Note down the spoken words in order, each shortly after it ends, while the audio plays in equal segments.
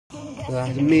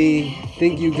Like me,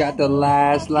 think you got the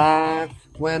last laugh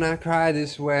when I cry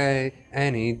this way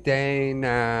any day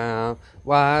now.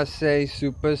 Why I say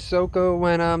super soaker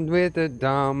when I'm with a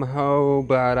dumb hoe,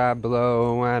 but I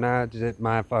blow when I dip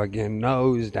my fucking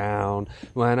nose down.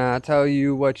 When I tell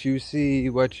you what you see,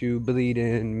 what you bleed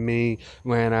in me.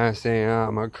 When I say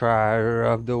I'm a crier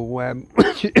of the web.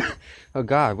 Oh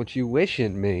God, what you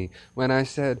wishing me? When I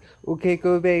said, okay,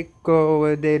 go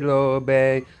bako a day lo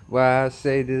bay. Why I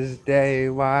say this day,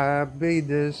 why I be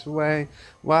this way?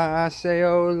 Why I say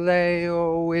ole,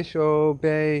 oh wish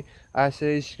obey. I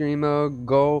say scream or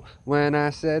go when I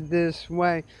said this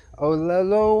way. Oh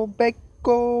lo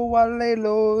bako wale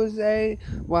lo say.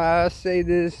 Why I say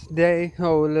this day,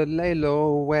 oh lay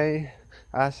lo way.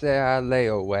 I say I lay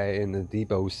away in the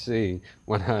deep sea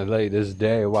when I lay this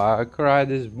day. Why I cry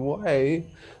this way?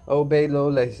 Oh, belo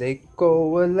le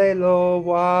seco le lo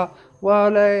wa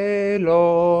le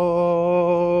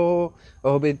lo.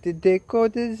 Oh, bitidico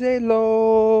de zelo.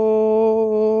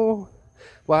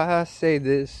 Why I say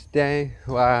this day?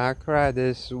 Why I cry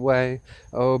this way?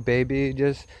 Oh, baby,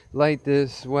 just like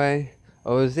this way.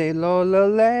 Oh, zelo le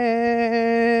le,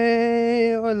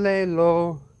 oh le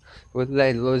lo.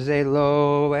 Olay, lo, zay,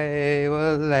 lo, way,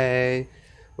 olay.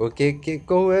 Okay,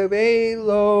 go away,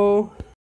 low.